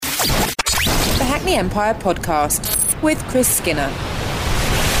Hackney Empire podcast with Chris Skinner.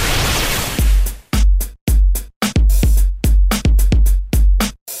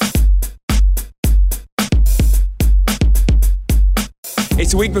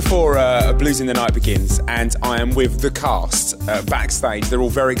 It's a week before Blues in the Night begins, and I am with the cast backstage. They're all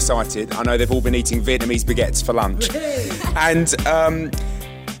very excited. I know they've all been eating Vietnamese baguettes for lunch. And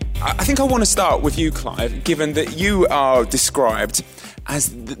I think I want to start with you, Clive, given that you are described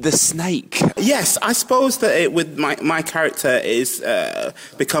as the snake. Yes, I suppose that with my character is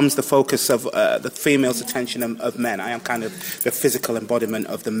becomes the focus of the female's attention of men. I am kind of the physical embodiment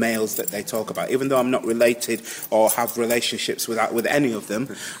of the males that they talk about. Even though I'm not related or have relationships with any of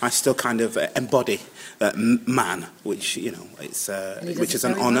them, I still kind of embody man, which which is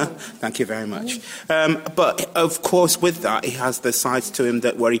an honour. Well. Thank you very much. But of course, with that, he has the sides to him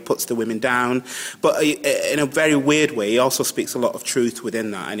where he puts the women down. But in a very weird way, he also speaks a lot of truth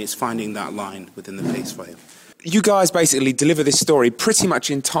within that, and it's finding that line within the piece for him. You guys basically deliver this story pretty much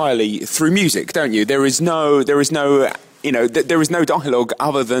entirely through music, don't you? There is no dialogue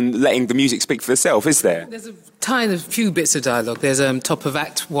other than letting the music speak for itself, is there? There's a few bits of dialogue. There's top of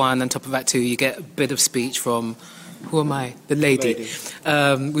Act 1 and top of Act 2, you get a bit of speech from, who am I? The lady.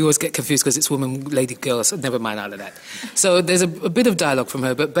 We always get confused because it's woman, lady, girl, so never mind all of that. So there's a bit of dialogue from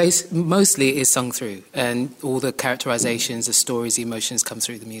her, but mostly is sung through, and all the characterizations, the stories, the emotions come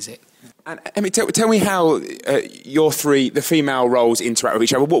through the music. And I mean, tell me how your three, the female roles, interact with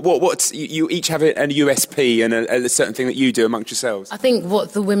each other. What you each have a USP and a certain thing that you do amongst yourselves. I think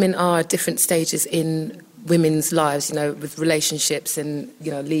what the women are at different stages in women's lives, with relationships and,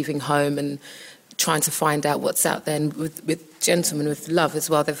 leaving home and trying to find out what's out there, and with gentlemen, with love as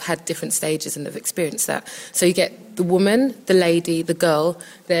well. They've had different stages and they've experienced that. So you get the woman, the lady, the girl.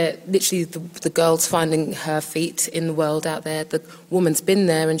 They're literally the girl's finding her feet in the world out there. The woman's been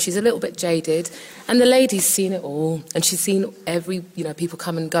there and she's a little bit jaded. And the lady's seen it all and she's seen every, people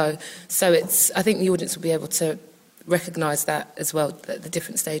come and go. So I think the audience will be able to recognise that as well, the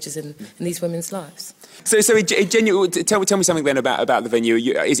different stages in these women's lives. So tell me something then about the venue.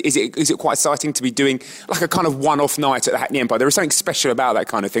 Is it quite exciting to be doing like a kind of one-off night at the Hackney Empire? There is something special about that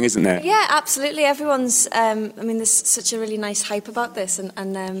kind of thing, isn't there? Yeah, absolutely. Everyone's. There's such a really nice hype about this,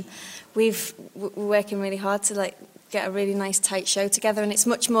 and we're working really hard to get a really nice tight show together, and it's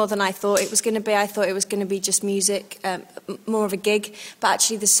much more than I thought it was going to be. I thought it was going to be just music, more of a gig, but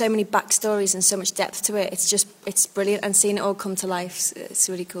actually there's so many backstories and so much depth to it. It's brilliant, and seeing it all come to life, it's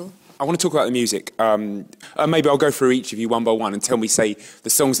really cool. I want to talk about the music. Maybe I'll go through each of you one by one and tell me, say, the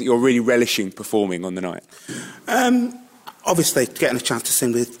songs that you're really relishing performing on the night. Obviously, getting a chance to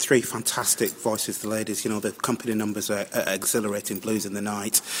sing with three fantastic voices, the ladies, the company numbers are exhilarating. Blues in the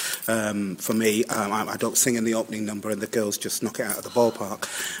Night. For me, I don't sing in the opening number and the girls just knock it out of the ballpark.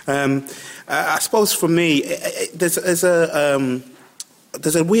 I suppose for me, there's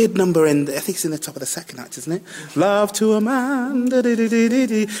a weird number I think it's in the top of the second act, isn't it? Love to a man,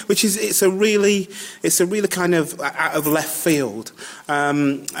 which is it's a really kind of out of left field,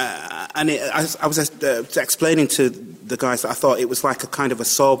 and I was explaining to the guys that I thought it was like a kind of a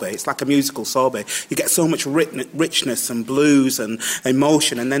sorbet. It's like a musical sorbet. You get so much richness and blues and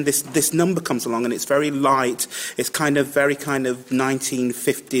emotion, and then this number comes along and it's very light. It's very kind of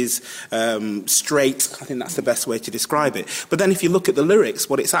 1950s straight. I think that's the best way to describe it. But then if you look at the lyrics,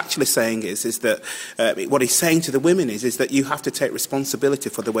 what it's actually saying is that what he's saying to the women is that you have to take responsibility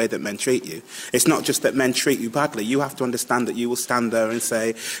for the way that men treat you. It's not just that men treat you badly. You have to understand that you will stand there and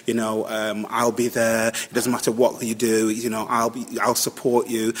say, I'll be there. It doesn't matter what you do. I'll support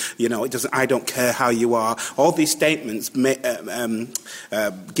you. I don't care how you are. All these statements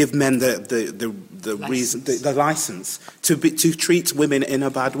give men the reason, the license to treat women in a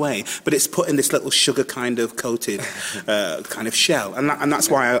bad way. But it's put in this little sugar kind of coated kind of shell, and that's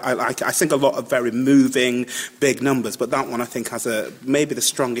why I sing a lot of very moving big numbers. But that one I think has maybe the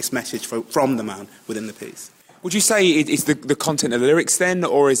strongest message from the man within the piece. Would you say it's the content of the lyrics then,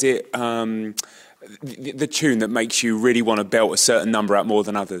 or is it the tune that makes you really want to belt a certain number out more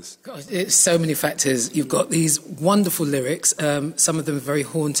than others? God, it's so many factors. You've got these wonderful lyrics, some of them are very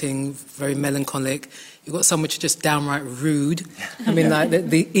haunting, very melancholic. You've got some which are just downright rude. I mean,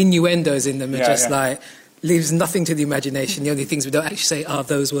 the innuendos in them are leaves nothing to the imagination. The only things we don't actually say are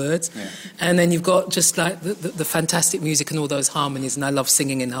those words. Yeah. And then you've got just the fantastic music and all those harmonies, and I love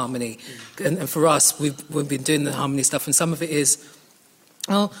singing in harmony. And for us, we've been doing the harmony stuff, and some of it is,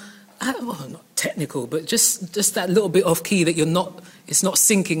 not technical, but just that little bit off key that it's not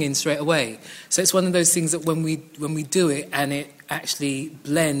sinking in straight away. So it's one of those things that when we do it and it actually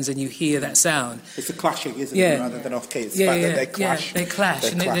blends and you hear that sound. It's a clashing, isn't it, rather than off key. It's the fact that they clash. Yeah, they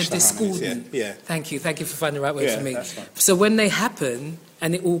clash, and they're discordant. Yeah. Thank you for finding the right word for me. That's fine. So when they happen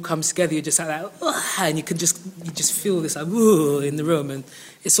and it all comes together, you're just like that, and you just feel this like in the room, and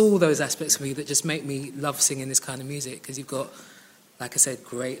it's all those aspects of me that just make me love singing this kind of music, because you've got, like I said,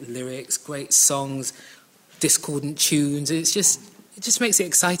 great lyrics, great songs, discordant tunes. It just makes it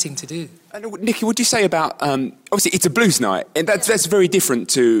exciting to do. And Nikki, what do you say about, obviously it's a blues night, and that's very different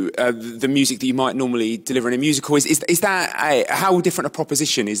to the music that you might normally deliver in a musical. Is that, how different a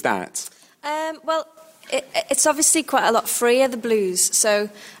proposition is that? Well, it's obviously quite a lot freer, the blues, so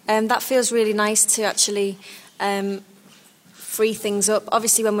that feels really nice to actually free things up.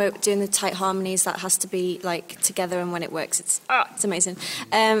 Obviously, when we're doing the tight harmonies, that has to be like together, and when it works, it's amazing.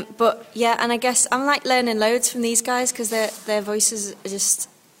 But yeah, and I guess I'm like learning loads from these guys, because their voices are just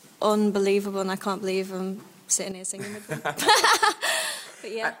unbelievable, and I can't believe I'm sitting here singing with them.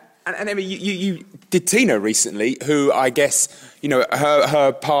 But yeah. And Emma, you did Tina recently, who I guess, you know,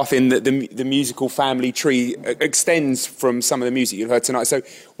 her path in the musical family tree extends from some of the music you've heard tonight. So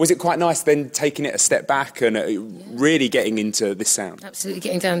was it quite nice then taking it a step back and really getting into this sound? Absolutely,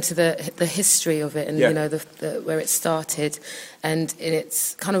 getting down to the history of it and, you know, the where it started, and in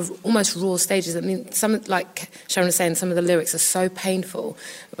its kind of almost raw stages. I mean, some, like Sharon was saying, some of the lyrics are so painful,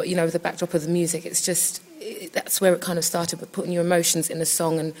 but, you know, with the backdrop of the music, it's just... that's where it kind of started, with putting your emotions in a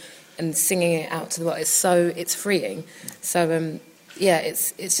song and singing it out to the world. It's freeing. So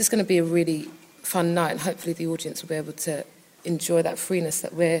it's just going to be a really fun night, and hopefully the audience will be able to enjoy that freeness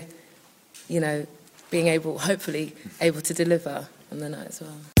that we're, you know, hopefully able to deliver on the night as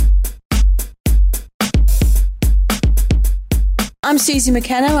well. I'm Susie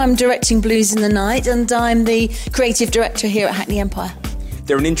McKenna. I'm directing Blues in the Night, and I'm the creative director here at Hackney Empire.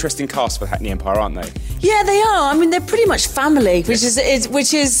 They're an interesting cast for Hackney Empire, aren't they? Yeah, they are. I mean, they're pretty much family, which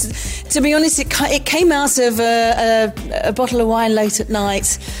is, to be honest, it came out of a bottle of wine late at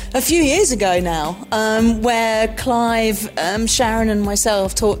night a few years ago now, where Clive, Sharon and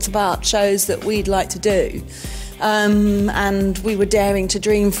myself talked about shows that we'd like to do. And we were daring to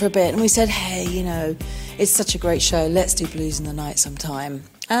dream for a bit, and we said, hey, you know, it's such a great show, let's do Blues in the Night sometime.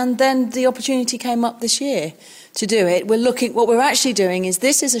 And then the opportunity came up this year to do it. What we're actually doing is,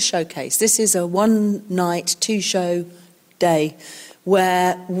 this is a showcase. This is a one-night, two-show day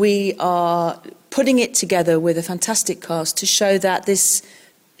where we are putting it together with a fantastic cast to show that this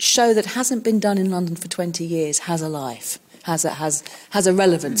show that hasn't been done in London for 20 years has a life, has a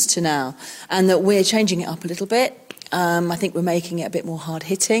relevance to now, and that we're changing it up a little bit. I think we're making it a bit more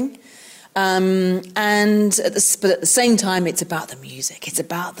hard-hitting. But at the same time, it's about the music. It's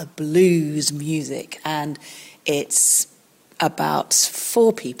about the blues music, and it's about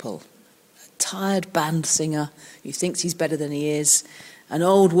four people: a tired band singer who thinks he's better than he is, an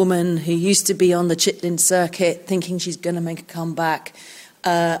old woman who used to be on the Chitlin circuit thinking she's going to make a comeback,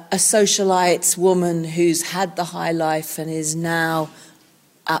 a socialite woman who's had the high life and is now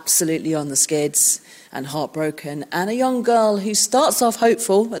absolutely on the skids and heartbroken, and a young girl who starts off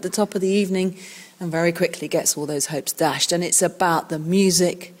hopeful at the top of the evening and very quickly gets all those hopes dashed. And it's about the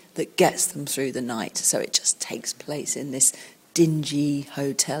music that gets them through the night. So it just takes place in this dingy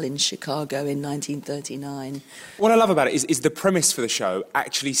hotel in Chicago in 1939. What I love about it is the premise for the show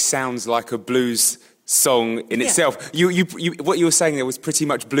actually sounds like a blues song in itself. What you were saying there was pretty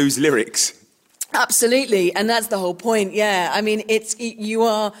much blues lyrics. Absolutely, and that's the whole point, yeah. I mean, you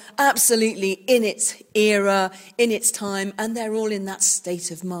are absolutely in its era, in its time, and they're all in that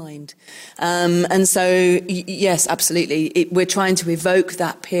state of mind. And so, yes, absolutely, we're trying to evoke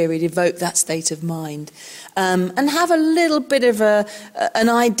that period, evoke that state of mind, and have a little bit of an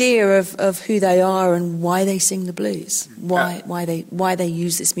idea of who they are and why they sing the blues, why they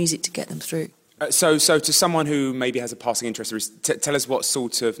use this music to get them through. So to someone who maybe has a passing interest, tell us what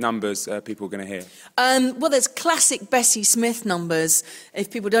sort of numbers people are going to hear. Well, there's classic Bessie Smith numbers. If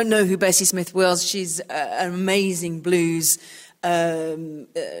people don't know who Bessie Smith was, she's an amazing blues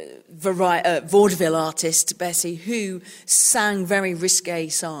vaudeville artist, Bessie, who sang very risque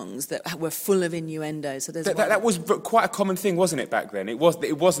songs that were full of innuendo. So that was quite a common thing, wasn't it, back then? It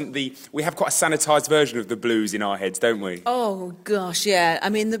wasn't we have quite a sanitised version of the blues in our heads, don't we? Oh gosh, yeah. I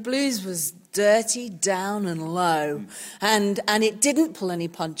mean, the blues was dirty, down and low, and it didn't pull any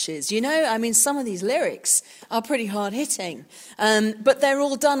punches, you know. I mean, some of these lyrics are pretty hard hitting, but they're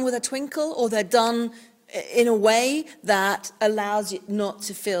all done with a twinkle, or they're done in a way that allows you not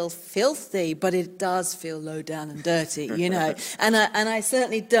to feel filthy, but it does feel low down and dirty, you know. And I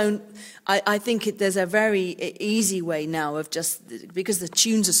certainly don't. I think there's a very easy way now of just, because the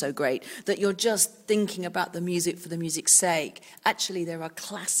tunes are so great, that you're just thinking about the music for the music's sake. Actually, there are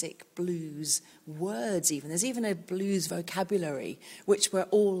classic blues words even. There's even a blues vocabulary, which were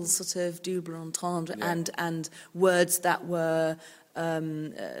all sort of double entendre and words that were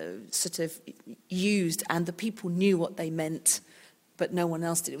sort of used, and the people knew what they meant, but no one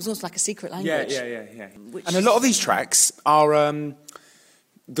else did. It was almost like a secret language. Yeah. And a lot of these tracks are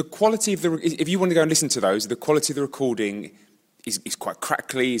the quality of the. If you want to go and listen to those, the quality of the recording is quite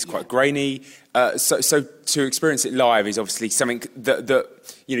crackly, is quite grainy. So to experience it live is obviously something that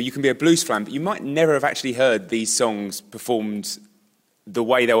you know, you can be a blues fan, but you might never have actually heard these songs performed the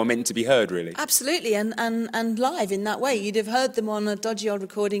way they were meant to be heard, really. Absolutely, and live in that way. You'd have heard them on a dodgy old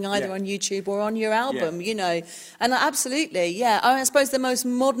recording, either on YouTube or on your album, you know. And absolutely, yeah. I suppose the most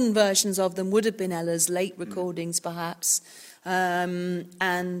modern versions of them would have been Ella's late recordings, perhaps. And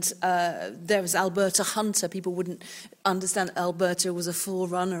there was Alberta Hunter. People wouldn't understand Alberta was a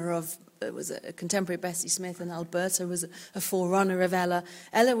forerunner of... It was a contemporary Bessie Smith, and Alberta was a forerunner of Ella.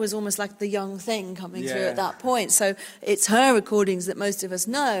 Ella was almost like the young thing coming through at that point. So it's her recordings that most of us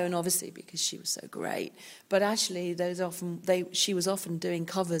know, and obviously because she was so great. But actually, she was often doing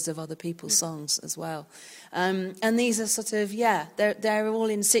covers of other people's songs as well. And these are sort of, they're all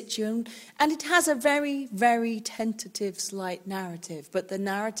in situ. And it has a very, very tentative, slight narrative. But the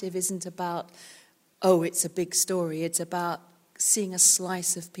narrative isn't about, oh, it's a big story. It's about seeing a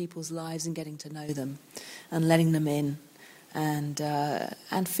slice of people's lives and getting to know them and letting them in and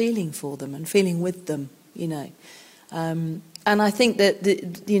feeling for them and feeling with them, you know. And I think that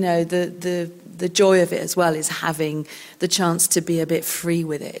the joy of it as well is having the chance to be a bit free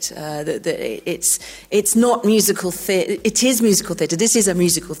with it. It's not musical theatre. It is musical theatre. This is a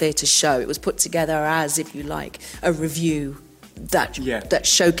musical theatre show. It was put together as, if you like, a review that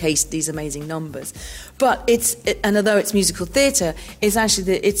showcased these amazing numbers. But and although it's musical theatre, it's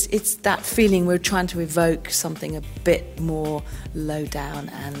actually it's that feeling we're trying to evoke something a bit more low down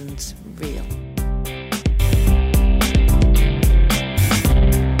and real.